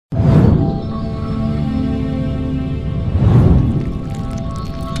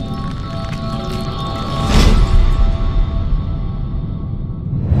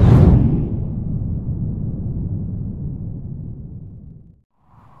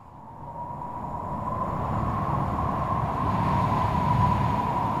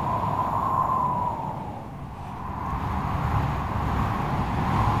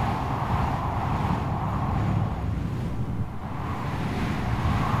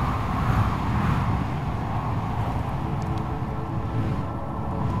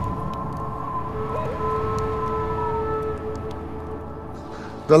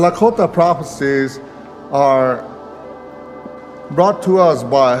The Lakota prophecies are brought to us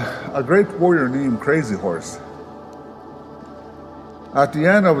by a great warrior named Crazy Horse. At the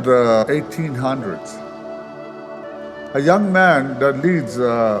end of the 1800s, a young man that leads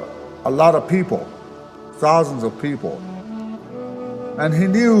a lot of people, thousands of people, and he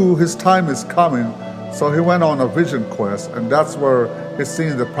knew his time is coming, so he went on a vision quest, and that's where he's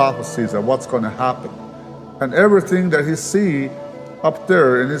seeing the prophecies of what's going to happen. And everything that he see up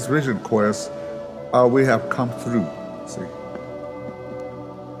there in his vision quest, we have come through, see.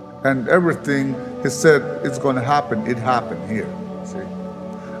 And everything he said is going to happen, it happened here, see.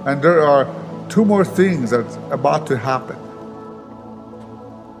 And there are two more things that's about to happen.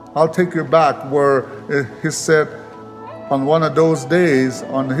 I'll take you back where he said on one of those days,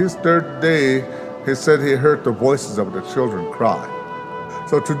 on his third day, he said he heard the voices of the children cry.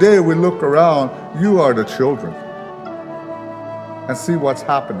 So today we look around, you are the children, and see what's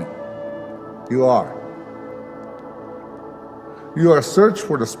happening. You are. You are search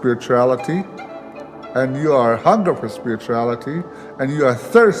for the spirituality, and you are hunger for spirituality, and you are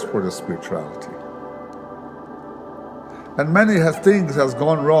thirst for the spirituality. And many things has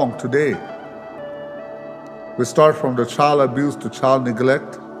gone wrong today. We start from the child abuse to child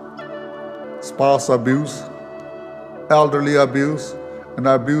neglect, spouse abuse, elderly abuse, and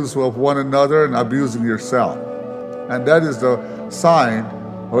abuse of one another and abusing yourself. And that is the sign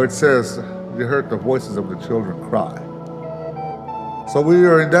where it says, you heard the voices of the children cry. So we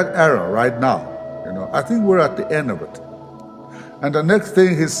are in that era right now. You know, I think we're at the end of it. And the next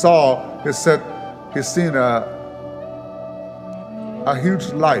thing he saw, he said, he's seen a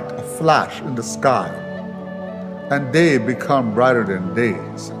huge light, a flash in the sky, and day become brighter than day.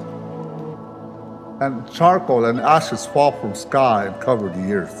 And charcoal and ashes fall from sky and cover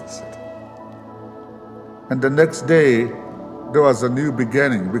the earth. And the next day, there was a new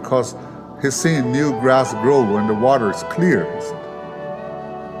beginning because he's seen new grass grow and the water is clear.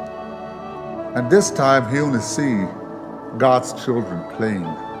 And this time he only see God's children playing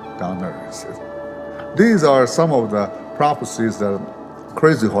down there. These are some of the prophecies that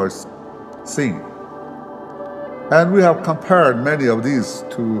Crazy Horse seen. And we have compared many of these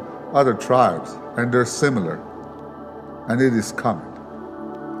to other tribes, and they're similar. And it is coming.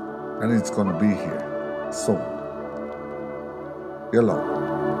 And it's going to be here soon. Yellow.